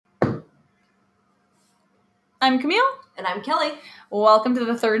I'm Camille. And I'm Kelly. Welcome to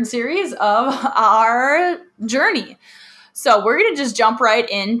the third series of our journey. So we're going to just jump right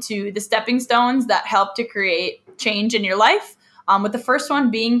into the stepping stones that help to create change in your life. With the first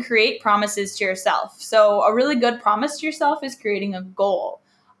one being create promises to yourself. So a really good promise to yourself is creating a goal.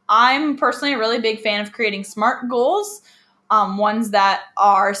 I'm personally a really big fan of creating SMART goals, ones that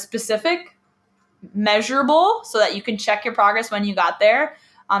are specific, measurable, so that you can check your progress when you got there.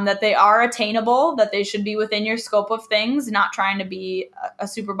 That they are attainable, that they should be within your scope of things, not trying to be a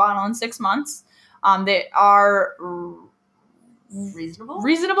super bottle in 6 months. They are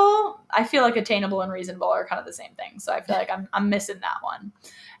reasonable. I feel like attainable and reasonable are kind of the same thing. So I feel like I'm missing that one.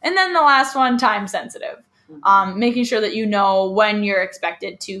 And then the last one, time sensitive. Making sure that you know when you're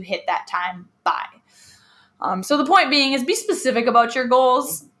expected to hit that time by. So the point being is be specific about your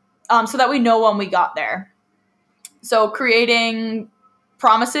goals so that we know when we got there. So creating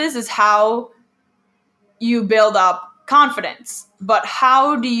promises is how you build up confidence. But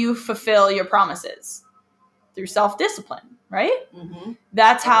how do you fulfill your promises? Through self-discipline, right? Mm-hmm.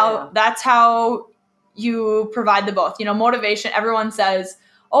 That's how you provide the both. You know, motivation, everyone says,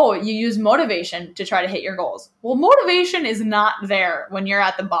 oh, you use motivation to try to hit your goals. Well, motivation is not there when you're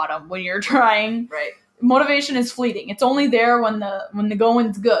at the bottom, when you're trying. Right. Motivation is fleeting. It's only there when the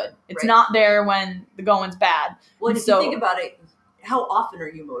going's good. It's not there when the going's bad. Well, if you think about it, how often are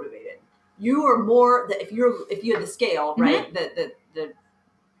you motivated? You are more if you had the scale, right? Mm-hmm. The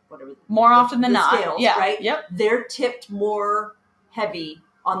whatever. More often than not. Scales, yeah. Right? Yep. They're tipped more heavy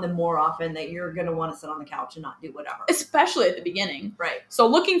on the more often that you're going to want to sit on the couch and not do whatever. Especially at the beginning. Right. So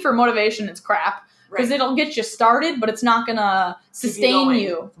looking for motivation is crap. Because it'll get you started, but it's not going to sustain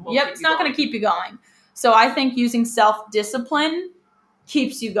you. Yep, it's not going to keep you going. So I think using self-discipline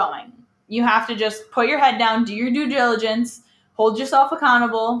keeps you going. You have to just put your head down, do your due diligence, hold yourself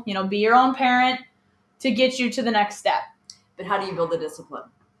accountable, be your own parent to get you to the next step. But how do you build the discipline?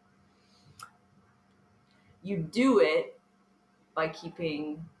 You do it by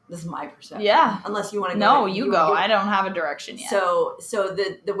keeping, this is my perception. Yeah. Unless you want to go. No, you go. I don't have a direction yet. So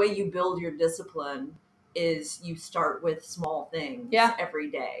the way you build your discipline is you start with small things every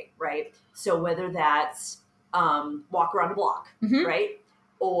day, right? So whether that's walk around a block, mm-hmm. right?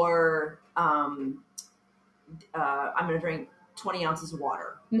 Or I'm going to drink 20 ounces of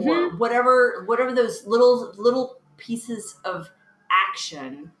water, mm-hmm. or whatever those little pieces of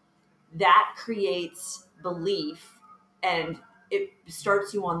action that creates belief, and it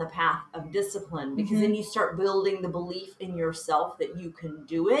starts you on the path of discipline, because mm-hmm. then you start building the belief in yourself that you can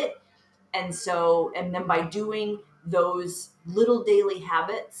do it. And then by doing those little daily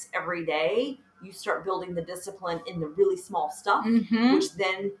habits every day, you start building the discipline in the really small stuff, mm-hmm. which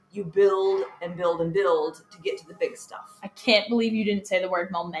then you build and build and build to get to the big stuff. I can't believe you didn't say the word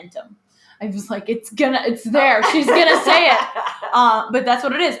momentum. I was like, it's there. She's going to say it. But that's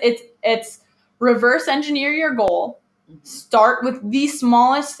what it is. It's reverse engineer your goal. Start with the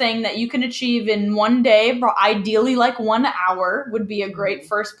smallest thing that you can achieve in one day. Ideally, like 1 hour would be a great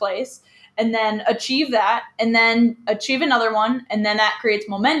first place. And then achieve that, and then achieve another one. And then that creates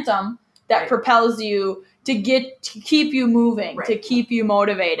momentum that propels you to keep you moving, to keep you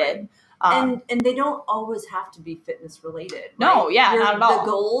motivated. Right. And they don't always have to be fitness related. Right? No, not at all.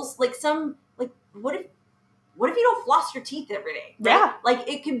 The goals, what if you don't floss your teeth every day? Right? Yeah. Like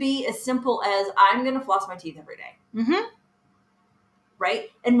it could be as simple as I'm going to floss my teeth every day. Mm-hmm.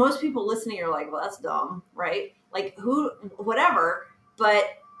 Right? And most people listening are like, well, that's dumb, right? Like whatever. But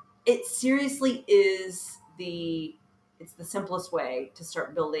it seriously is it's the simplest way to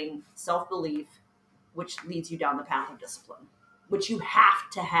start building self-belief, which leads you down the path of discipline, which you have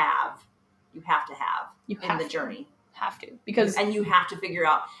to have. You have to have in the journey. Have to. And you have to figure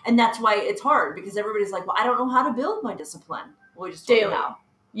out. And that's why it's hard, because everybody's like, well, I don't know how to build my discipline. Well, we just told you how.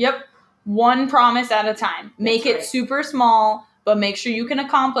 Yep. One promise at a time. Make it super small, but make sure you can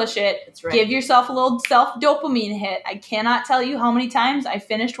accomplish it. That's right. Give yourself a little self-dopamine hit. I cannot tell you how many times I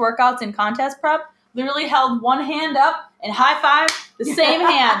finished workouts in contest prep, literally held one hand up and high-fived the same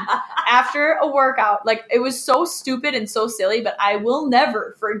hand after a workout. Like, it was so stupid and so silly, but I will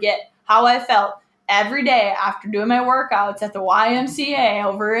never forget how I felt every day after doing my workouts at the YMCA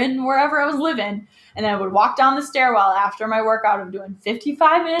over in wherever I was living. And I would walk down the stairwell after my workout of doing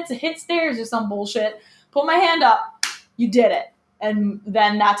 55 minutes of hit stairs or some bullshit, put my hand up, you did it. And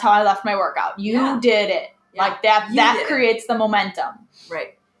then that's how I left my workout. You did it. Yeah. Like that creates the momentum.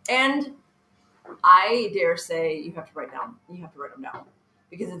 Right. And I dare say you have to write them down,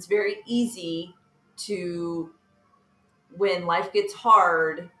 because it's very easy to, when life gets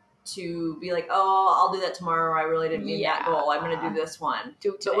hard, to be like, oh, I'll do that tomorrow. I really didn't mean that goal. I'm going to do this one.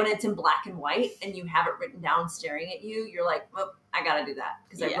 But when it's in black and white and you have it written down staring at you, you're like, oh, I got to do that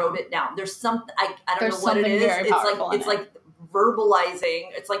because I wrote it down. There's something, I don't know what it is. It's like verbalizing.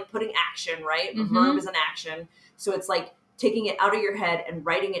 It's like putting action, right? Mm-hmm. A verb is an action. So it's like taking it out of your head and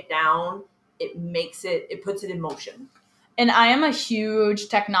writing it down. It puts it in motion. And I am a huge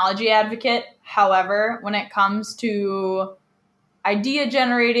technology advocate. However, when it comes to idea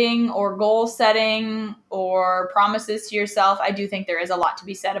generating or goal setting or promises to yourself, I do think there is a lot to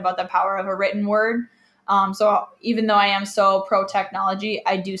be said about the power of a written word. So even though I am so pro technology,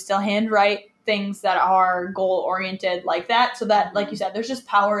 I do still handwrite things that are goal oriented like that. So that, like you said, there's just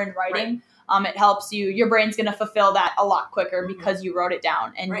power in writing. Right. It helps you. Your brain's going to fulfill that a lot quicker because you wrote it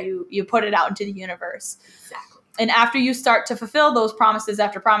down and you put it out into the universe. Exactly. And after you start to fulfill those promises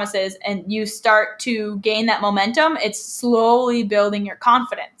after promises and you start to gain that momentum, it's slowly building your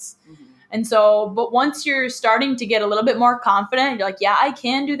confidence. Mm-hmm. And so, but once you're starting to get a little bit more confident, you're like, yeah, I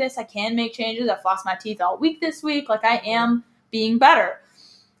can do this. I can make changes. I flossed my teeth all week this week. Like I am being better.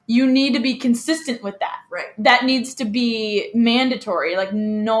 You need to be consistent with that. Right. That needs to be mandatory, like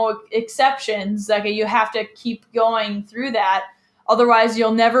no exceptions. Like you have to keep going through that. Otherwise,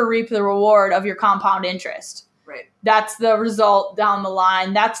 you'll never reap the reward of your compound interest. Right. That's the result down the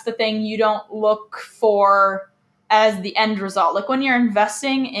line. That's the thing you don't look for as the end result. Like when you're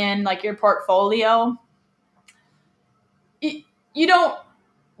investing in like your portfolio, you're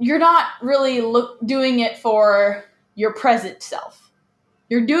not really doing it for your present self.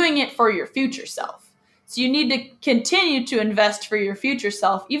 You're doing it for your future self. So you need to continue to invest for your future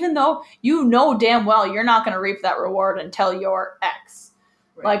self, even though you know damn well you're not going to reap that reward until you're X.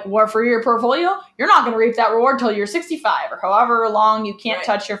 Right. Like for your portfolio, you're not going to reap that reward till you're 65 or however long you can't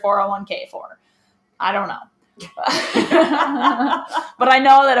touch your 401k for. I don't know. But I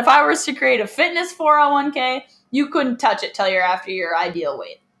know that if I was to create a fitness 401k, you couldn't touch it till you're after your ideal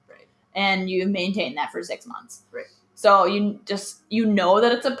weight. Right. And you maintain that for 6 months. Right. So you know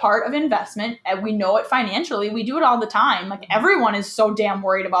that it's a part of investment, and we know it financially. We do it all the time. Like everyone is so damn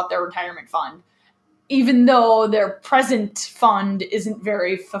worried about their retirement fund, even though their present fund isn't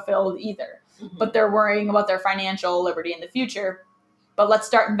very fulfilled either. Mm-hmm. But they're worrying about their financial liberty in the future. But let's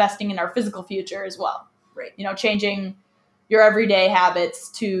start investing in our physical future as well. Right. Changing your everyday habits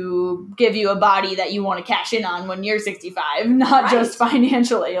to give you a body that you want to cash in on when you're 65, not just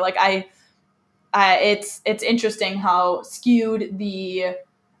financially. Like it's interesting how skewed the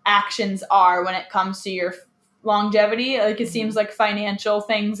actions are when it comes to your longevity. Like it seems like financial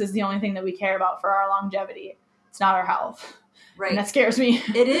things is the only thing that we care about for our longevity. It's not our health. Right. And that scares me.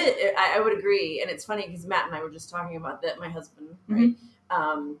 It is. I would agree. And it's funny because Matt and I were just talking about that. My husband, right?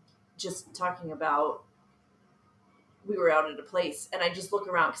 Mm-hmm. Just talking about, we were out at a place and I just look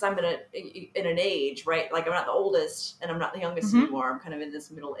around because I'm in an age, right? Like I'm not the oldest and I'm not the youngest anymore. I'm kind of in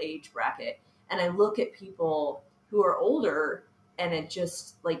this middle age bracket. And I look at people who are older and it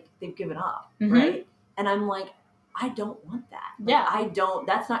just like they've given up, right? And I'm like, I don't want that. Like,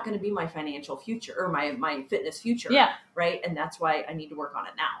 that's not going to be my financial future or my fitness future. Yeah. Right. And that's why I need to work on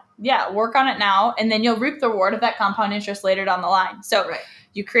it now. Yeah. Work on it now. And then you'll reap the reward of that compound interest later down the line. So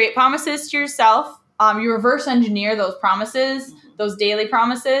you create promises to yourself. You reverse engineer those promises, those daily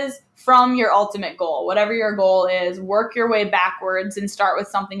promises from your ultimate goal. Whatever your goal is, work your way backwards and start with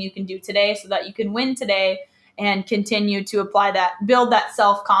something you can do today so that you can win today and continue to apply that, build that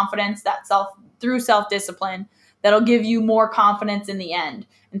self-confidence, through self-discipline that'll give you more confidence in the end.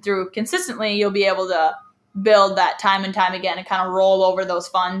 And through consistently, you'll be able to build that time and time again and kind of roll over those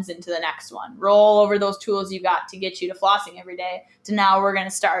funds into the next one. Roll over those tools you got to get you to flossing every day to now we're going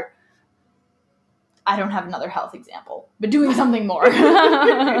to start. I don't have another health example, but doing something more.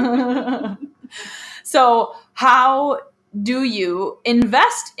 So how do you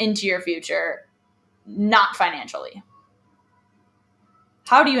invest into your future, not financially?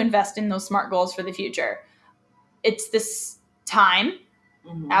 How do you invest in those SMART goals for the future? It's this time.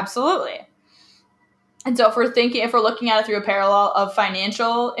 Mm-hmm. Absolutely. And so if we're looking at it through a parallel of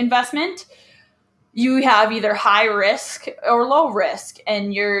financial investment, you have either high risk or low risk,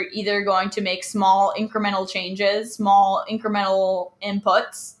 and you're either going to make small incremental changes, small incremental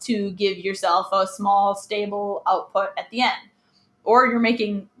inputs to give yourself a small stable output at the end. Or you're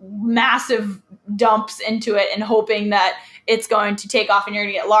making massive dumps into it and hoping that it's going to take off and you're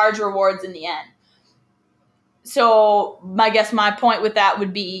going to get large rewards in the end. So I guess my point with that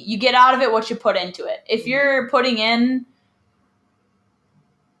would be you get out of it what you put into it. If you're putting in,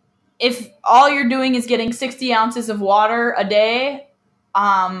 if all you're doing is getting 60 ounces of water a day,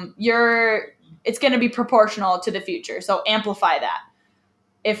 it's going to be proportional to the future. So amplify that.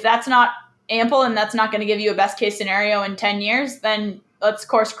 If that's not ample and that's not going to give you a best case scenario in 10 years, then let's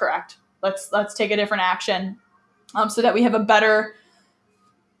course correct. Let's take a different action so that we have a better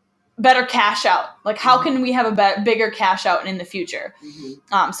cash out. Like, how can we have a bigger cash out in the future?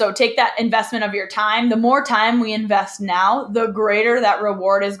 Mm-hmm. So take that investment of your time. The more time we invest now, the greater that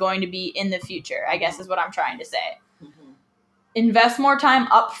reward is going to be in the future, I guess is what I'm trying to say. Mm-hmm. Invest more time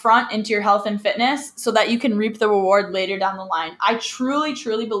up front into your health and fitness so that you can reap the reward later down the line. I truly,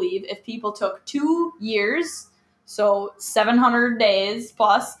 truly believe if people took 2 years, so 700 days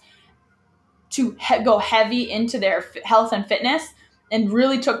plus, to go heavy into their health and fitness and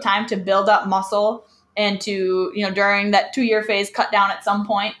really took time to build up muscle and to, during that 2-year phase, cut down at some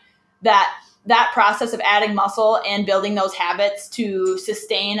point, that process of adding muscle and building those habits to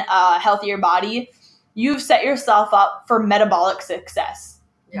sustain a healthier body, you've set yourself up for metabolic success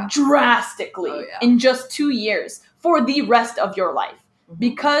drastically in just 2 years for the rest of your life. Mm-hmm.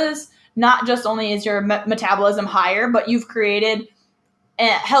 Because not just only is your metabolism higher, but you've created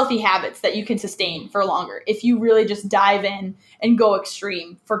healthy habits that you can sustain for longer if you really just dive in and go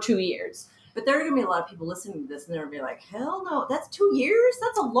extreme for 2 years. But there are going to be a lot of people listening to this and they're going to be like, hell no, that's 2 years?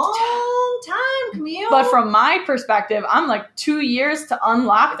 That's a long time, Camille. But from my perspective, I'm like 2 years to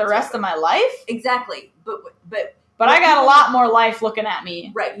unlock the rest of my life? Exactly. But I got a lot more life looking at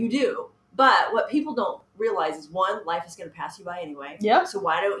me. Right, you do. But what people don't realize is, one, life is going to pass you by anyway. Yep. So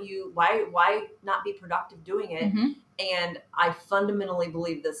why not be productive doing it? Mm-hmm. And I fundamentally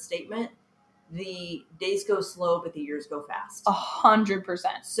believe this statement: the days go slow, but the years go fast. 100%.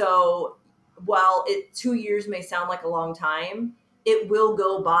 So while 2 years may sound like a long time, it will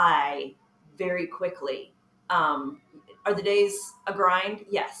go by very quickly. Are the days a grind?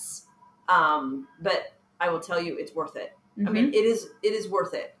 Yes. But I will tell you, it's worth it. Mm-hmm. I mean, it is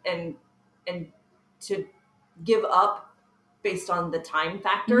worth it. And to give up based on the time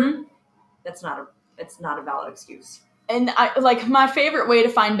factor, mm-hmm. it's not a valid excuse. And my favorite way to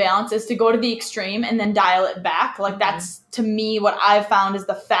find balance is to go to the extreme and then dial it back. Like, that's, to me, what I've found is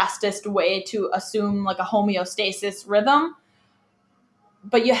the fastest way to assume like a homeostasis rhythm.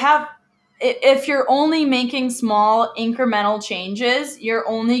 But if you're only making small incremental changes, you're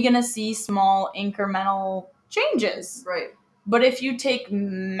only going to see small incremental changes. Right. But if you take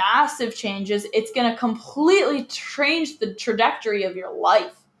massive changes, it's going to completely change the trajectory of your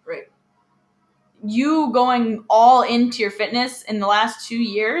life. Right. You going all into your fitness in the last 2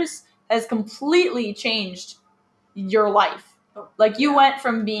 years has completely changed your life. Like, you went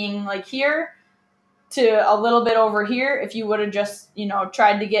from being like here to a little bit over here. If you would have just,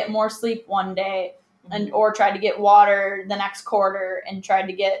 tried to get more sleep one day or tried to get water the next quarter and tried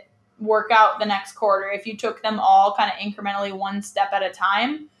to get workout the next quarter, if you took them all kind of incrementally one step at a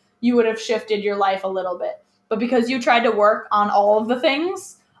time, you would have shifted your life a little bit. But because you tried to work on all of the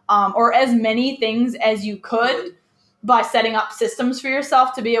things, or as many things as you could by setting up systems for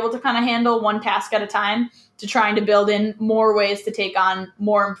yourself to be able to kind of handle one task at a time, to trying to build in more ways to take on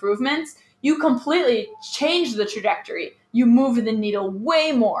more improvements, you completely changed the trajectory. You moved the needle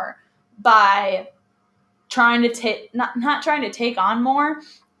way more by trying to not trying to take on more,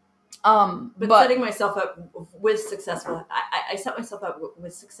 but setting myself up with success. I set myself up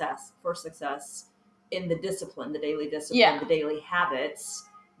with success in the discipline, the daily discipline, the daily habits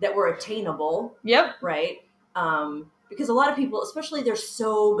that were attainable. Yep. Right. Because a lot of people, especially, they're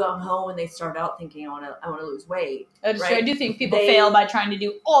so gung-ho when they start out thinking, I want to lose weight. Right? I do think people fail by trying to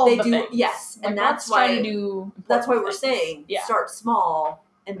do all the things. Yes. Like, and that's why we're saying start small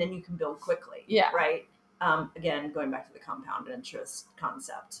and then you can build quickly. Yeah. Right. Again, going back to the compound interest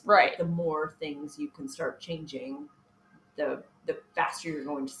concept. Right. Like, the more things you can start changing, the faster you're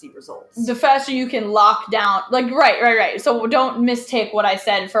going to see results. The faster you can lock down, like, right. So don't mistake what I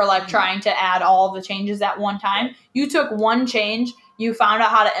said for like trying to add all the changes at one time. Right. You took one change, you found out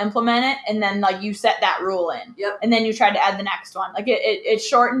how to implement it, and then like you set that rule in. Yep. And then you tried to add the next one. Like it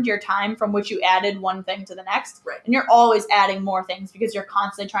shortened your time from which you added one thing to the next. Right. And you're always adding more things because you're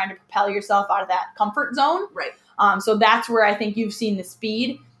constantly trying to propel yourself out of that comfort zone. Right. So that's where I think you've seen the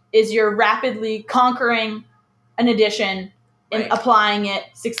speed is you're rapidly conquering an addition and applying it,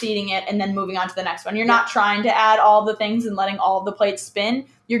 succeeding it, and then moving on to the next one. You're not trying to add all the things and letting all the plates spin.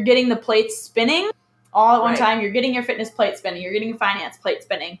 You're getting the plates spinning all at one time. You're getting your fitness plate spinning. You're getting your finance plate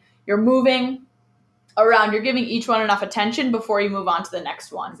spinning. You're moving around. You're giving each one enough attention before you move on to the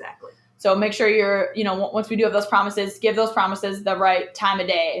next one. Exactly. So make sure you're, once we do have those promises, give those promises the right time of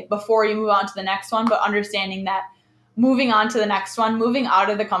day before you move on to the next one, but understanding that moving on to the next one, moving out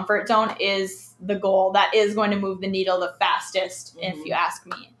of the comfort zone is the goal. That is going to move the needle the fastest, if you ask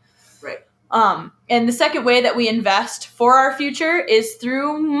me. Right. And the second way that we invest for our future is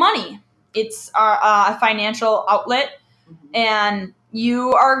through money. It's a financial outlet, and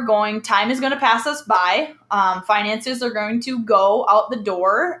time is going to pass us by. Finances are going to go out the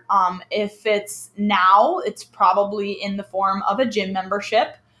door. If it's now, it's probably in the form of a gym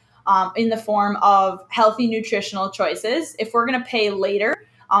membership, in the form of healthy nutritional choices. If we're going to pay later,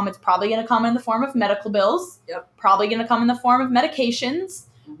 it's probably going to come in the form of medical bills. Yep. Probably going to come in the form of medications.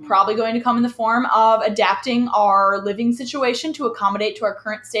 Probably going to come in the form of adapting our living situation to accommodate to our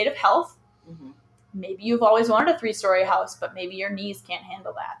current state of health. Maybe you've always wanted a 3-story house, but maybe your knees can't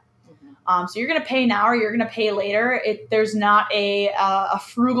handle that. So you're going to pay now or you're going to pay later. There's not a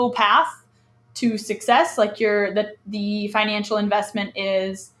frugal path to success. Like the financial investment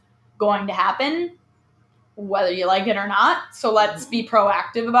is going to happen, whether you like it or not. So let's be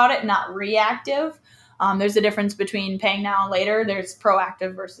proactive about it, not reactive. There's a difference between paying now and later. There's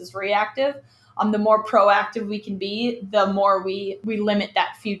proactive versus reactive. The more proactive we can be, the more we limit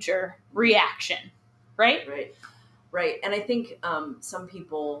that future reaction. Right? Right. And I think some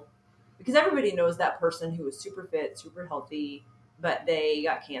people, because everybody knows that person who is super fit, super healthy, but they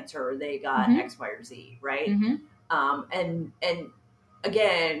got cancer or they got X, Y, or Z, right? And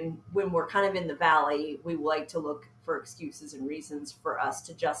again, when we're kind of in the valley, we like to look for excuses and reasons for us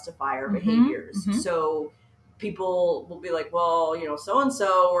to justify our behaviors. So people will be like, well,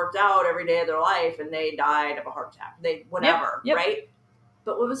 so-and-so worked out every day of their life and they died of a heart attack. Whatever, right?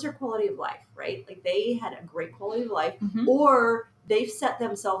 But what was their quality of life, right? Like they had a great quality of life, or they've set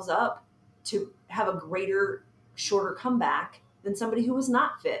themselves up to have a greater, shorter comeback than somebody who was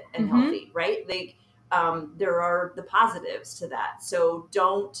not fit and healthy, right? There are the positives to that. So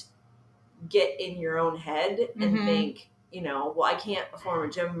don't get in your own head and think, well, I can't afford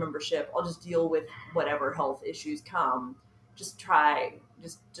a gym membership. I'll just deal with whatever health issues come. Just try.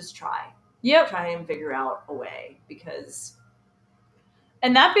 Just try. Yep. Try and figure out a way because...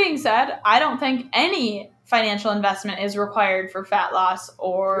 And that being said, I don't think any financial investment is required for fat loss,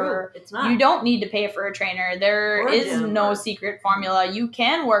 or it's not. You don't need to pay for a trainer. There is no secret formula. You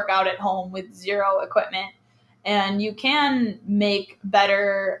can work out at home with zero equipment, and you can make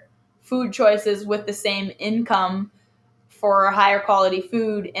better food choices with the same income for higher quality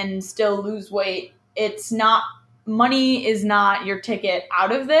food and still lose weight. Money is not your ticket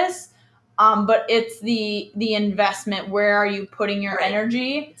out of this. But it's the investment. Where are you putting your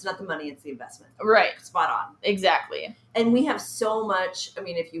energy? It's not the money, it's the investment. Right. Spot on. Exactly. And we have so much,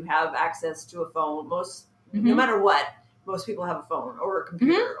 if you have access to a phone, no matter what, most people have a phone or a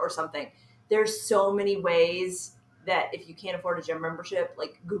computer or something. There's so many ways that if you can't afford a gym membership,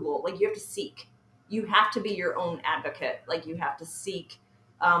 like Google, you have to seek. You have to be your own advocate. You have to seek.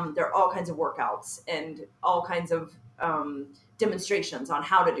 There are all kinds of workouts and all kinds of demonstrations on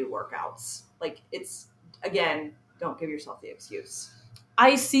how to do workouts. It's, again, don't give yourself the excuse.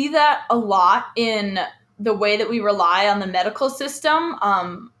 I see that a lot in the way that we rely on the medical system.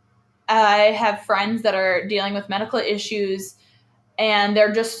 I have friends that are dealing with medical issues and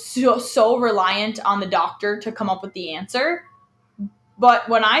they're just so reliant on the doctor to come up with the answer. But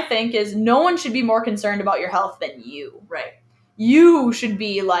what I think is no one should be more concerned about your health than you. Right. You should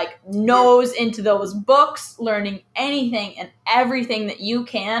be nose into those books, learning anything and everything that you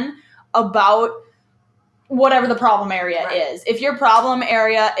can about whatever the problem area is. If your problem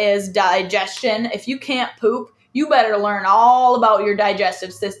area is digestion, if you can't poop, you better learn all about your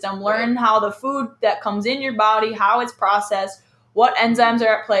digestive system. Learn how the food that comes in your body, how it's processed, what enzymes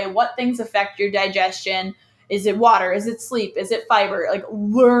are at play, what things affect your digestion. Is it water? Is it sleep? Is it fiber?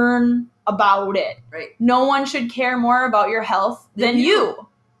 Learn about it. Right. No one should care more about your health than you.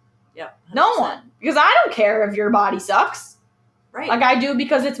 Yep. 100%. No one. Because I don't care if your body sucks. Right. I do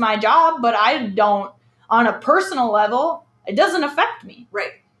because it's my job, but I don't, on a personal level, it doesn't affect me.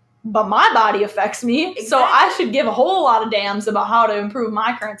 Right. But my body affects me. Exactly. So I should give a whole lot of damns about how to improve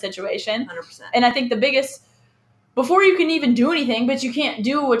my current situation. 100%. And I think the biggest, before you can even do anything, but you can't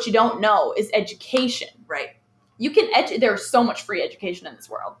do what you don't know, is education. Right. You can there's so much free education in this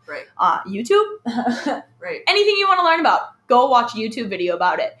world. Right. YouTube. Right. Anything you want to learn about, go watch a YouTube video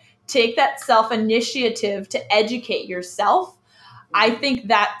about it. Take that self-initiative to educate yourself. I think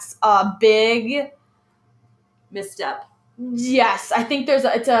that's a big misstep. Yes, I think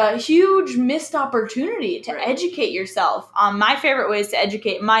it's a huge missed opportunity to educate yourself. My favorite ways to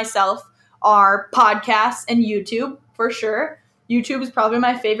educate myself are podcasts and YouTube, for sure. YouTube is probably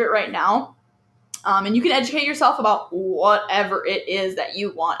my favorite right now. And you can educate yourself about whatever it is that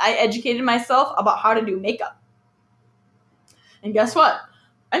you want. I educated myself about how to do makeup. And guess what?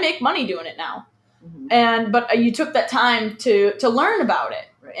 I make money doing it now. Mm-hmm. But you took that time to learn about it.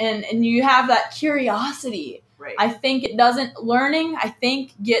 Right. and you have that curiosity. Right. I think learning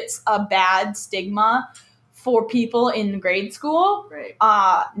gets a bad stigma for people in grade school. Right.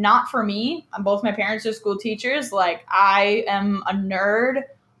 Not for me. Both my parents are school teachers. Like, I am a nerd,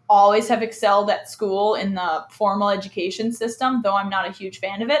 always have excelled at school in the formal education system, though I'm not a huge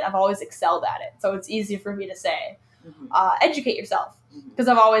fan of it. I've always excelled at it. So it's easy for me to say, educate yourself, because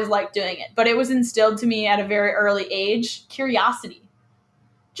I've always liked doing it. But it was instilled to me at a very early age, curiosity.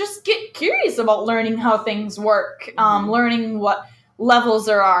 Just get curious about learning how things work, learning what levels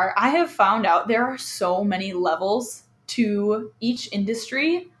there are. I have found out there are so many levels to each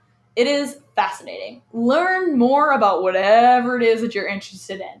industry. It is fascinating. Learn more about whatever it is that you're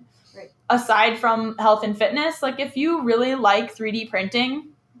interested in. Right. Aside from health and fitness, like if you really like 3D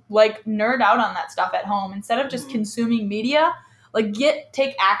printing, like nerd out on that stuff at home instead of just consuming media. Like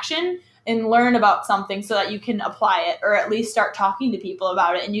take action and learn about something so that you can apply it, or at least start talking to people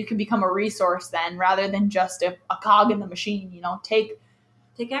about it, and you can become a resource then, rather than just a cog in the machine. Take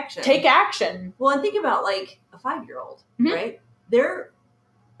action. Take action. Well, and think about like a 5-year-old, right? Their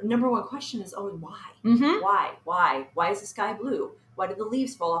number one question is always why? Why is the sky blue? Why do the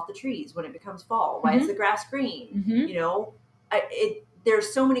leaves fall off the trees when it becomes fall? Why is the grass green?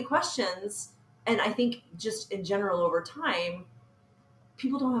 There's so many questions, and I think just in general over time,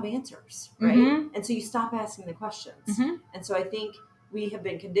 people don't have answers, right? And so you stop asking the questions. And so I think we have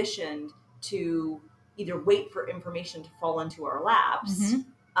been conditioned to either wait for information to fall into our laps,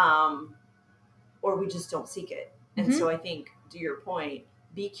 or we just don't seek it. And so I think, to your point,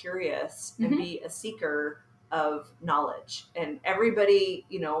 be curious and be a seeker of knowledge. And everybody,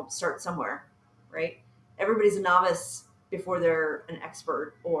 starts somewhere, right? Everybody's a novice before they're an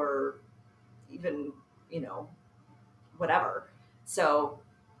expert, or even, whatever. So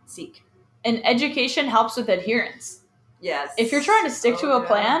seek. And education helps with adherence. Yes. If you're trying to stick to a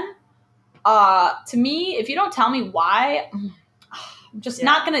plan, to me, if you don't tell me why, it's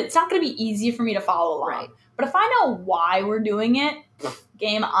not gonna be easy for me to follow along. Right. But if I know why we're doing it,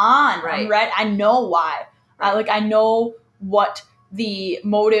 game on. Right. I'm ready. I know why. Right. I know what the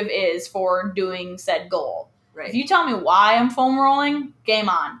motive is for doing said goal. Right. If you tell me why I'm foam rolling, game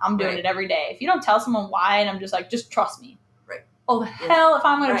on. I'm doing Right. it every day. If you don't tell someone why, and I'm just like, just trust me. Right. Oh, the hell, if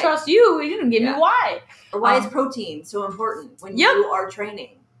I'm going to trust you, you didn't give me why. Or why is protein so important when you are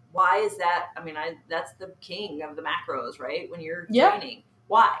training? Why is that? I mean, that's the king of the macros, right? When you're training.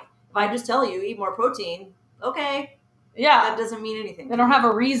 Why? If I just tell you, eat more protein, okay. Yeah. That doesn't mean anything. They don't have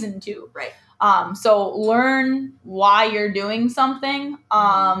a reason to. Right. So learn why you're doing something.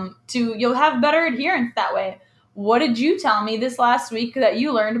 You'll have better adherence that way. What did you tell me this last week that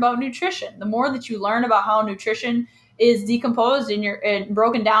you learned about nutrition? The more that you learn about how nutrition is decomposed and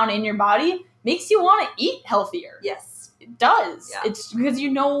broken down in your body, makes you want to eat healthier. Yes. It does. Yeah. It's because you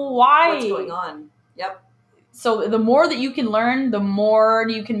know why. What's going on. Yep. So the more that you can learn, the more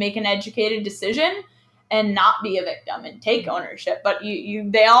you can make an educated decision and not be a victim and take ownership. But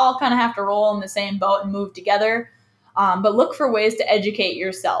they all kind of have to roll in the same boat and move together. But look for ways to educate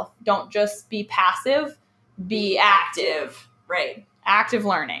yourself. Don't just be passive. Be active. Right. Active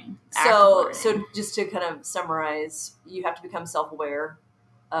learning. So just to kind of summarize, you have to become self-aware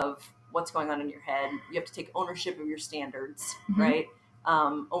of what's going on in your head. You have to take ownership of your standards, right?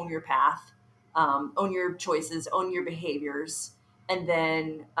 Own your path, own your choices, own your behaviors. And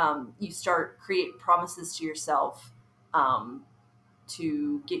then you create promises to yourself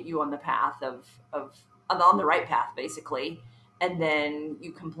to get you on the path on the right path, basically. And then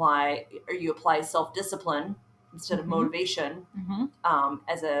you apply self-discipline instead of motivation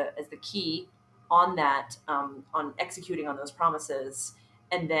as the key on that, on executing on those promises.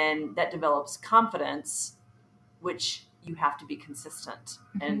 And then that develops confidence, which you have to be consistent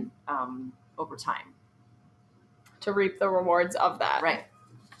and over time to reap the rewards of that. Right.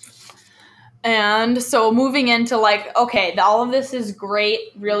 And so moving into all of this is great,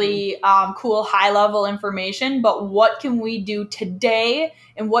 really cool, high-level information, but what can we do today,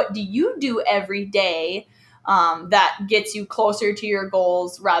 and what do you do every day that gets you closer to your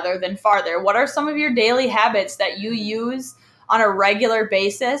goals rather than farther? What are some of your daily habits that you use on a regular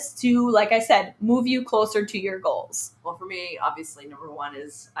basis to, like I said, move you closer to your goals? Well, for me, obviously, number one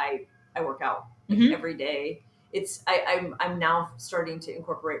is I work out every day. I'm now starting to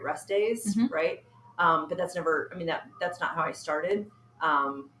incorporate rest days, right? But that's not how I started.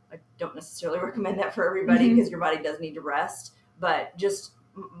 I don't necessarily recommend that for everybody because your body does need to rest. But just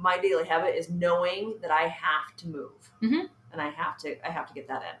my daily habit is knowing that I have to move, and I have to get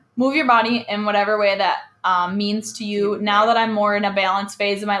that in. Move your body in whatever way that means to you. Now that I'm more in a balanced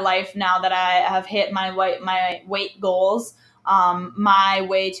phase of my life, now that I have hit my weight goals, my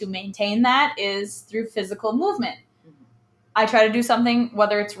way to maintain that is through physical movement. I try to do something,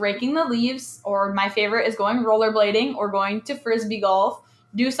 whether it's raking the leaves, or my favorite is going rollerblading or going to frisbee golf.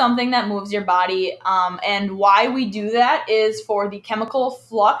 Do something that moves your body. And why we do that is for the chemical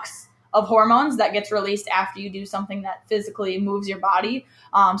flux of hormones that gets released after you do something that physically moves your body.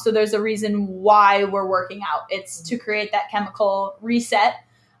 So there's a reason why we're working out. It's to create that chemical reset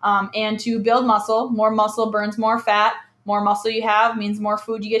and to build muscle. More muscle burns more fat. More muscle you have means more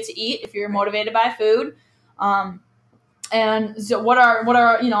food you get to eat if you're motivated by food. And so what are,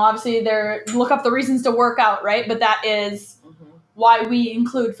 obviously look up the reasons to work out, right? But that is why we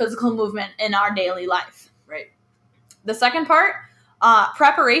include physical movement in our daily life. Right. The second part,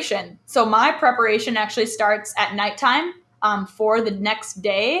 preparation. So my preparation actually starts at nighttime for the next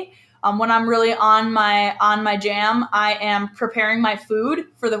day. When I'm really on my jam, I am preparing my food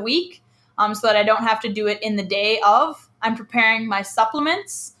for the week so that I don't have to do it in the day of. I'm preparing my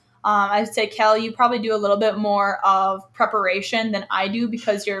supplements. I'd say, Kel, you probably do a little bit more of preparation than I do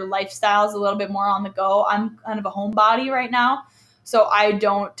because your lifestyle is a little bit more on the go. I'm kind of a homebody right now, so I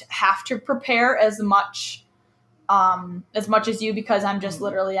don't have to prepare as much as you because I'm just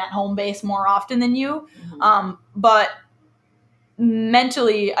literally at home base more often than you. But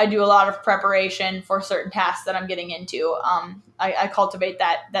mentally, I do a lot of preparation for certain tasks that I'm getting into. I cultivate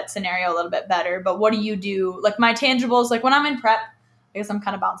that scenario a little bit better. But what do you do? Like my tangibles, like when I'm in prep, I guess I'm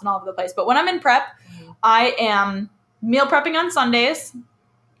kind of bouncing all over the place. But when I'm in prep, I am meal prepping on Sundays.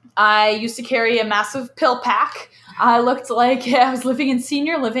 I used to carry a massive pill pack. I looked like I was living in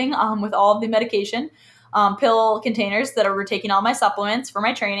senior living with all of the medication pill containers that were taking all my supplements for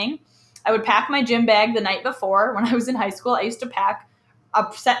my training. I would pack my gym bag the night before. When I was in high school, I used to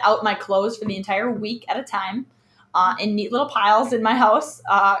set out my clothes for the entire week at a time in neat little piles in my house.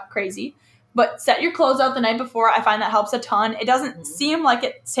 Crazy. But set your clothes out the night before. I find that helps a ton. It doesn't seem like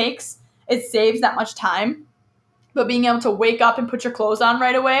it saves that much time. But being able to wake up and put your clothes on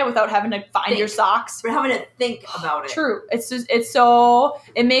right away without having to find your socks. We're having to think about it. True. It's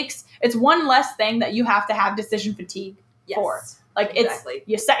one less thing that you have to have decision fatigue for. Like exactly.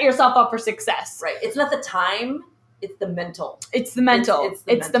 You set yourself up for success. Right. It's not the time. It's the mental. It's the mental.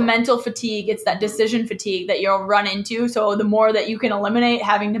 It's the mental fatigue. It's that decision fatigue that you'll run into. So the more that you can eliminate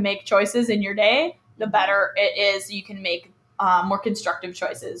having to make choices in your day, the better it is. You can make more constructive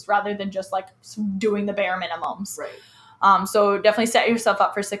choices rather than just like doing the bare minimums. Right. So definitely set yourself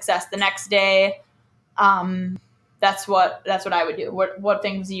up for success the next day. That's what I would do. What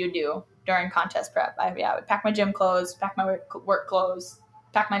things do you do during contest prep? I would pack my gym clothes, pack my work clothes,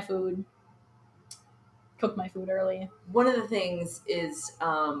 pack my food. Cook my food early. One of the things is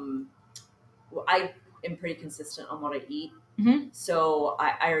I am pretty consistent on what I eat. So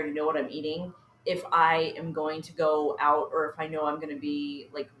I already know what I'm eating. If I am going to go out or if I know I'm going to be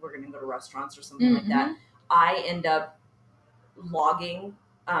like we're going to go to restaurants or something like that, I end up logging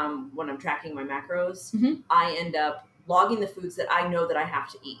when I'm tracking my macros. I end up logging the foods that I know that I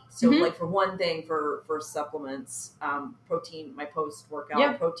have to eat. So like for one thing, for supplements, protein, my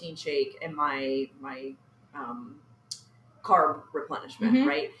post-workout protein shake and my carb replenishment,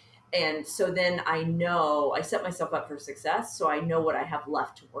 right? And so then I set myself up for success. So I know what I have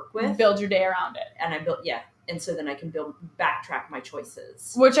left to work with. Build your day around it. And and so then I can backtrack my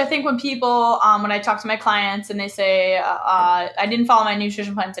choices. Which I think when people, when I talk to my clients and they say, I didn't follow my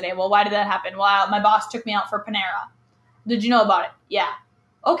nutrition plan today. Well, why did that happen? Well, my boss took me out for Panera. Did you know about it? Yeah.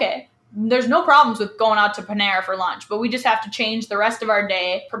 Okay. There's no problems with going out to Panera for lunch, but we just have to change the rest of our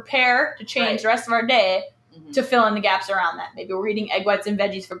day, prepare to change the rest of our day to fill in the gaps around that. Maybe we're eating egg whites and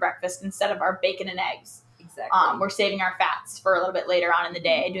veggies for breakfast instead of our bacon and eggs. Exactly. We're saving our fats for a little bit later on in the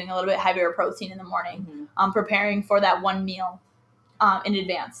day, doing a little bit heavier protein in the morning, preparing for that one meal in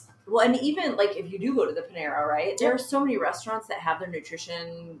advance. Well, and even like if you do go to the Panera, right? There are so many restaurants that have their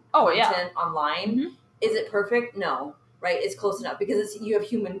nutrition content online. Is it perfect? No. Right, it's close enough because you have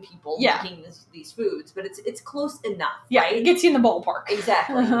human people making these foods, but it's close enough. Yeah, right? It gets you in the ballpark.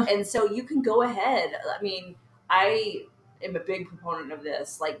 Exactly, and so you can go ahead. I mean, I am a big proponent of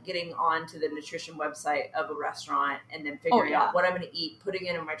this, like getting onto the nutrition website of a restaurant and then figuring out what I'm going to eat, putting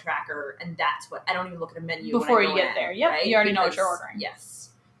it in my tracker, and that's what I don't even look at a menu before you get there. Yep, right? You already know what you're ordering.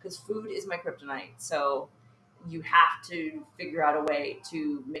 Yes, because food is my kryptonite. So you have to figure out a way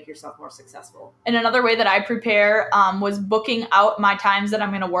to make yourself more successful. And another way that I prepare was booking out my times that I'm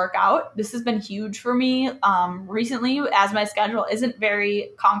going to work out. This has been huge for me recently as my schedule isn't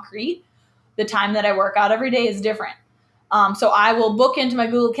very concrete. The time that I work out every day is different. So I will book into my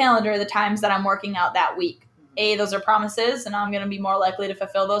Google Calendar the times that I'm working out that week. Those are promises, and I'm going to be more likely to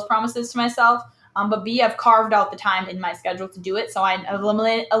fulfill those promises to myself. But B, I've carved out the time in my schedule to do it. So I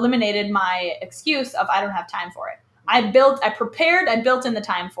eliminated my excuse of I don't have time for it. I built in the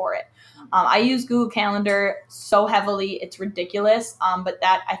time for it. I use Google Calendar so heavily, it's ridiculous. But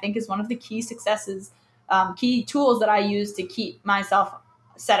that I think is one of the key successes, key tools that I use to keep myself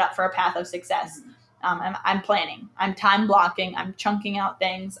set up for a path of success. I'm planning, I'm time blocking, I'm chunking out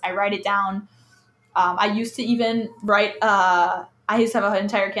things. I write it down. I used to even write, I used to have an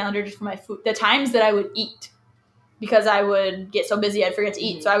entire calendar just for my food, the times that I would eat, because I would get so busy I'd forget to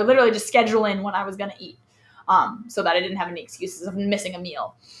eat. So I would literally just schedule in when I was going to eat, so that I didn't have any excuses of missing a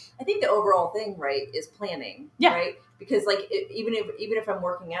meal. I think the overall thing, right, is planning, right? Because even if I'm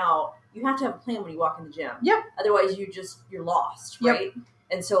working out, you have to have a plan when you walk in the gym. Yep. Otherwise, you're lost, right?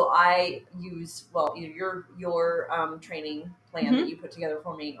 And so I use, either your training plan that you put together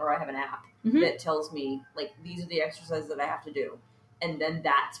for me, or I have an app that tells me, like, these are the exercises that I have to do. And then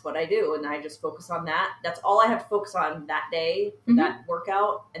that's what I do. And I just focus on that. That's all I have to focus on that day, that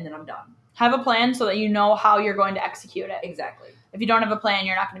workout, and then I'm done. Have a plan so that you know how you're going to execute it. Exactly. If you don't have a plan,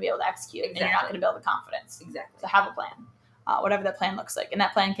 you're not going to be able to execute, and you're not going to build the confidence. Exactly. So have a plan, whatever that plan looks like. And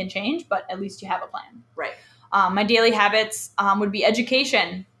that plan can change, but at least you have a plan. Right. My daily habits would be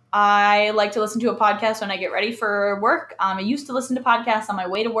education. I like to listen to a podcast when I get ready for work. I used to listen to podcasts on my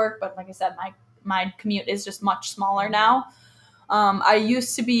way to work, but like I said, my commute is just much smaller now. I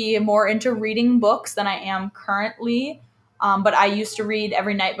used to be more into reading books than I am currently, but I used to read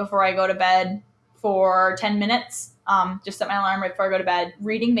every night before I go to bed for 10 minutes, just set my alarm right before I go to bed.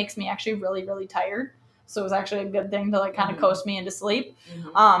 Reading makes me actually really, really tired. So it was actually a good thing to like kind of coast me into sleep.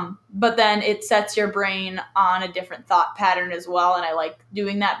 But then it sets your brain on a different thought pattern as well. And I like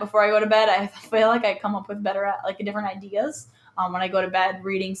doing that before I go to bed. I feel like I come up with better, different ideas when I go to bed,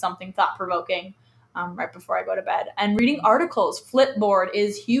 reading something thought-provoking right before I go to bed. And reading articles. Flipboard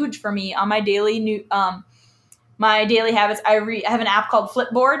is huge for me on my daily my daily habits. I have an app called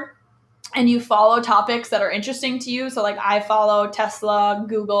Flipboard, and you follow topics that are interesting to you. So like I follow Tesla,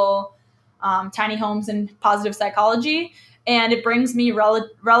 Google, tiny homes, and positive psychology, and it brings me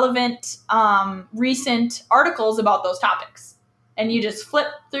relevant recent articles about those topics. And you just flip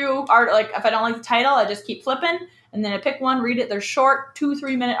through like if I don't like the title, I just keep flipping, and then I pick one, read it. They're short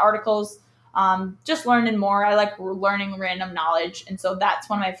 2-3 minute articles, just learning more. I like learning random knowledge, and so that's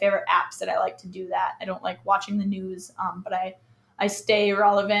one of my favorite apps that I like to do that. I don't like watching the news, but I stay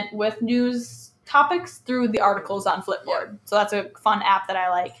relevant with news topics through the articles on Flipboard. So that's a fun app that I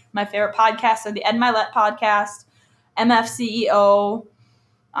like. My favorite podcasts are the Ed Mylett podcast, MFCEO,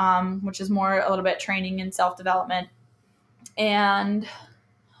 which is more a little bit training and self-development, and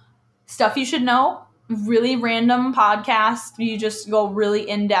Stuff You Should Know, really random podcast. You just go really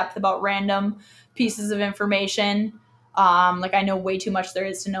in-depth about random pieces of information. Like I know way too much there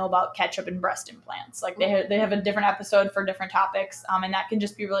is to know about ketchup and breast implants. Like they have a different episode for different topics, and that can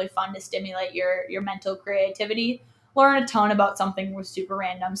just be really fun to stimulate your mental creativity. Learn a ton about something super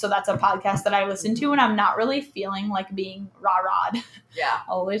random. So that's a podcast that I listen to when I'm not really feeling like being rah-rah'd. Yeah.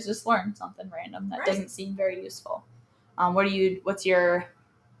 I'll always just learn something random that doesn't seem very useful. What's your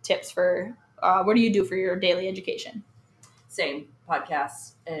tips for what do you do for your daily education? Same,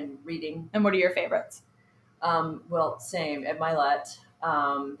 podcasts and reading. And what are your favorites? Same. Ed Mylett,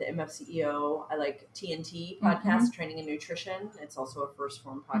 the MFCEO. I like TNT podcast, Training and Nutrition. It's also a First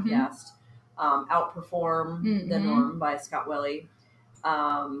Form podcast. Outperform the Norm by Scott Welly.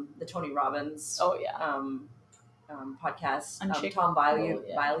 The Tony Robbins. Oh yeah. Podcast. Tom Bilyeu.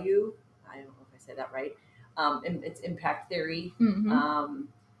 I don't know if I said that right. It's Impact Theory.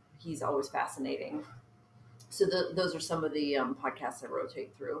 He's always fascinating. So those are some of the podcasts I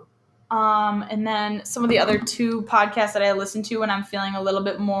rotate through. And then some of the other two podcasts that I listen to when I'm feeling a little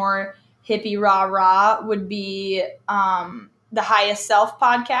bit more hippie rah-rah would be the Highest Self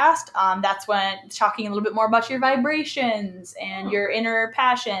podcast. That's when it's talking a little bit more about your vibrations and your inner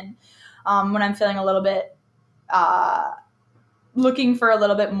passion. When I'm feeling a little bit looking for a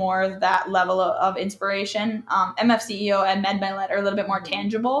little bit more of that level of inspiration. MFCEO and Ed Mylett are a little bit more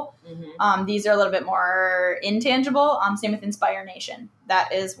tangible. These are a little bit more intangible. Same with Inspire Nation.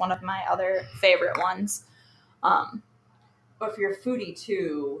 That is one of my other favorite ones. But for your foodie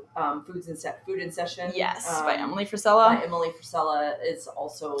too, Food in Session. Yes, by Emily Frisella. Emily Frisella is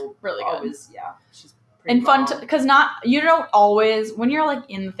also really good. Always, she's and fun because you don't always, when you're like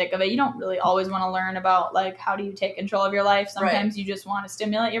in the thick of it, you don't really always want to learn about like how do you take control of your life. Sometimes you just want to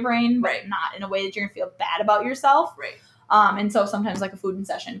stimulate your brain, but not in a way that you're gonna feel bad about yourself. And so sometimes like a Food in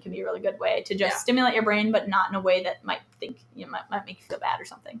Session can be a really good way to just stimulate your brain, but not in a way that might make you feel bad or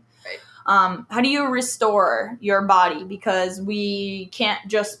something. How do you restore your body? Because we can't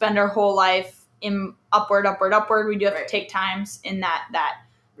just spend our whole life upward. We do have Right. to take times in that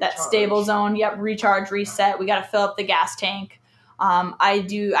Recharge. stable zone. Yep, recharge, reset. We got to fill up the gas tank.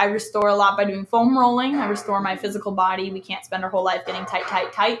 I restore a lot by doing foam rolling. I restore my physical body. We can't spend our whole life getting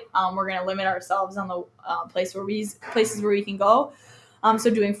tight. We're going to limit ourselves on the places where we can go.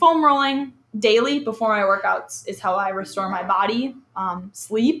 So doing foam rolling daily before my workouts is how I restore my body.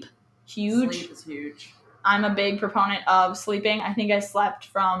 Sleep, huge. Sleep is huge. I'm a big proponent of sleeping. I think I slept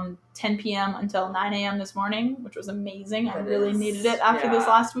from 10 p.m. until 9 a.m. this morning, which was amazing. I really needed it after this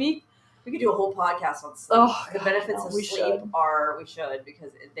last week. We could do a whole podcast on sleep. Oh, the benefits of we sleep we should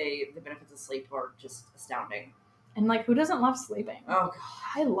because the benefits of sleep are just astounding. And like, who doesn't love sleeping? Oh God,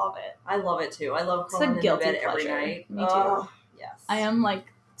 I love it. I love it too. I love It's a crawling into guilty bed every pleasure. night. Me too. Yes. I am like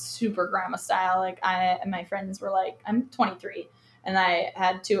super grandma style. Like I and my friends were like, I'm 23, and I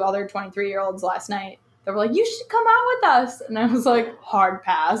had 2 other 23-year-olds last night. They were like, you should come out with us. And I was like, hard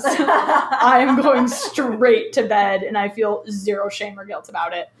pass. I am going straight to bed, and I feel zero shame or guilt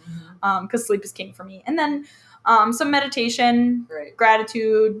about it because sleep is king for me. And then some meditation,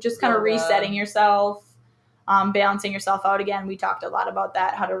 gratitude, just kind of resetting yourself, balancing yourself out again. We talked a lot about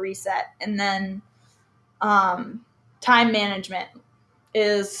that, how to reset. And then time management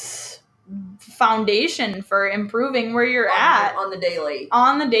is foundation for improving where you're at on the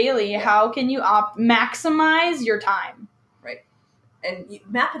daily. Yeah. How can you maximize your time, right? And you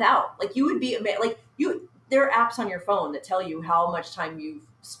map it out. Like you would be like there are apps on your phone that tell you how much time you've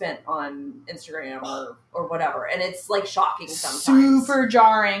spent on Instagram or whatever, and it's like shocking sometimes. Super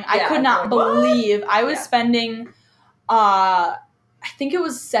jarring. I could not believe I was spending I think it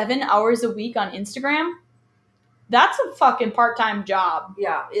was 7 hours a week on Instagram. That's a fucking part-time job.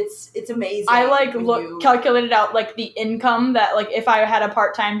 Yeah, it's amazing. I calculated out like the income that like if I had a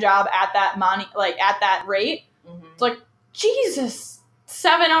part-time job at that money, like at that rate, it's like Jesus,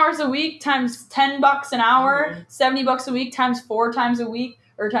 7 hours a week times $10 an hour, $70 a week times 4 times a week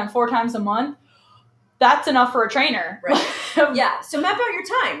or times 4 times a month. That's enough for a trainer. Right. Yeah. So map out your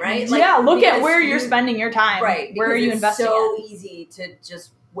time, right? Like, yeah. Look at where you're spending your time. Right. Where are you investing? It's so easy to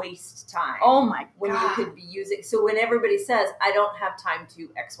just waste time. Oh my God. When you could be using. So when everybody says, I don't have time to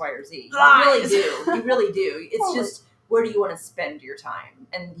X, Y, or Z, Lies. You really do. It's just, where do you want to spend your time?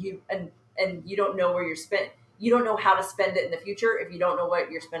 And you don't know where you're spent. You don't know how to spend it in the future if you don't know what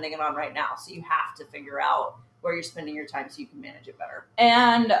you're spending it on right now. So you have to figure out where you're spending your time so you can manage it better.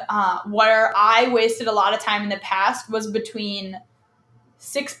 And where I wasted a lot of time in the past was between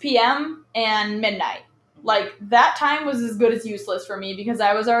 6 p.m. and midnight. Like, that time was as good as useless for me because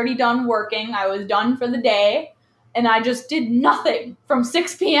I was already done working. I was done for the day. And I just did nothing from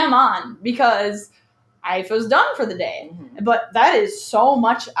 6 p.m. on because I was done for the day. Mm-hmm. But that is so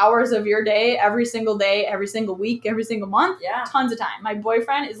much hours of your day, every single week, every single month. Yeah. Tons of time. My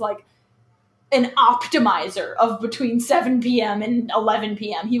boyfriend is like an optimizer of between 7 p.m. and 11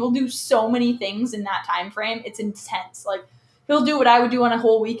 p.m. He will do so many things in that time frame. It's intense. Like, he'll do what I would do on a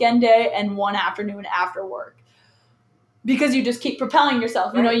whole weekend day and one afternoon after work. Because you just keep propelling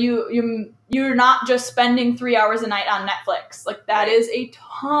yourself. Right. You know, you're not just spending 3 hours a night on Netflix. Like, that is a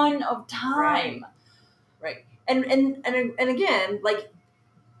ton of time. Right. And again, like,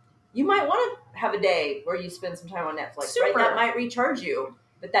 you might want to have a day where you spend some time on Netflix, right? That might recharge you.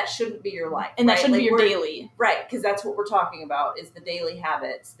 But that shouldn't be your life. And that shouldn't be your daily. Right, because that's what we're talking about, is the daily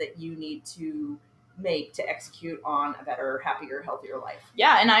habits that you need to make to execute on a better, happier, healthier life.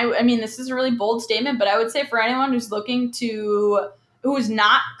 Yeah, and I mean, this is a really bold statement, but I would say for anyone who's who's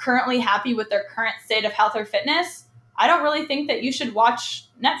not currently happy with their current state of health or fitness, I don't really think that you should watch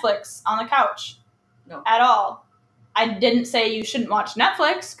Netflix on the couch. No. At all. I didn't say you shouldn't watch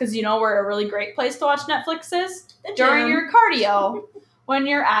Netflix, because you know where a really great place to watch Netflix is? During your cardio. When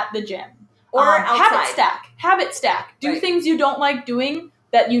you're at the gym. Or outside. Habit stack. Do things you don't like doing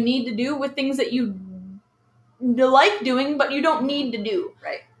that you need to do with things that you like doing but you don't need to do.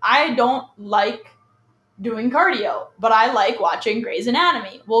 Right. I don't like doing cardio, but I like watching Grey's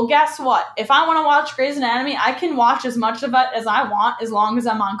Anatomy. Well, guess what? If I want to watch Grey's Anatomy, I can watch as much of it as I want as long as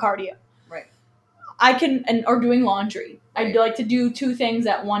I'm on cardio. Right. I can, or doing laundry. Right. I'd like to do 2 things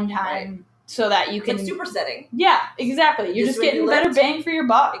at one time. Right. So that you can... It's like supersetting. Yeah, exactly. You're just getting better bang for your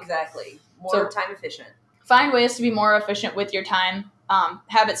buck. Exactly. More time efficient. Find ways to be more efficient with your time.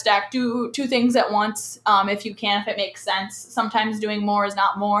 Habit stack. Do 2 things at once if you can, if it makes sense. Sometimes doing more is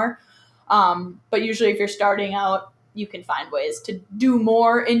not more. But usually if you're starting out, you can find ways to do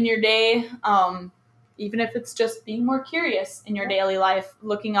more in your day. Even if it's just being more curious in your daily life.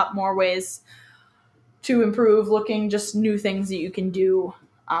 Looking up more ways to improve. Looking just new things that you can do.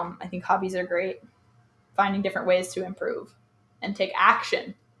 I think hobbies are great. Finding different ways to improve and take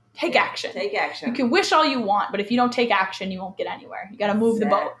action. Take action. Take action. You can wish all you want, but if you don't take action, you won't get anywhere. You got to move the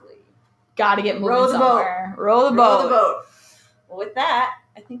boat. Got to get moving Row the somewhere. Row the Row boat. the boat. Well, with that,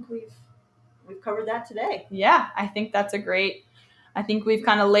 I think we've covered that today. Yeah, I think that's I think we've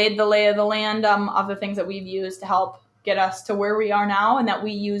kind of laid the lay of the land of the things that we've used to help get us to where we are now and that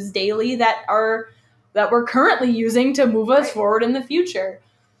we use daily that we're currently using to move us forward in the future.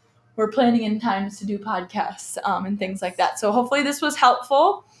 We're planning in times to do podcasts and things like that. So hopefully this was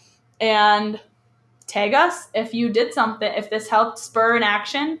helpful, and tag us if you did something, if this helped spur an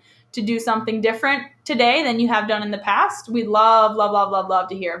action to do something different today than you have done in the past. We'd love, love, love, love, love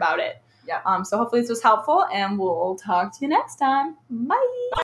to hear about it. Yeah. So hopefully this was helpful, and we'll talk to you next time. Bye.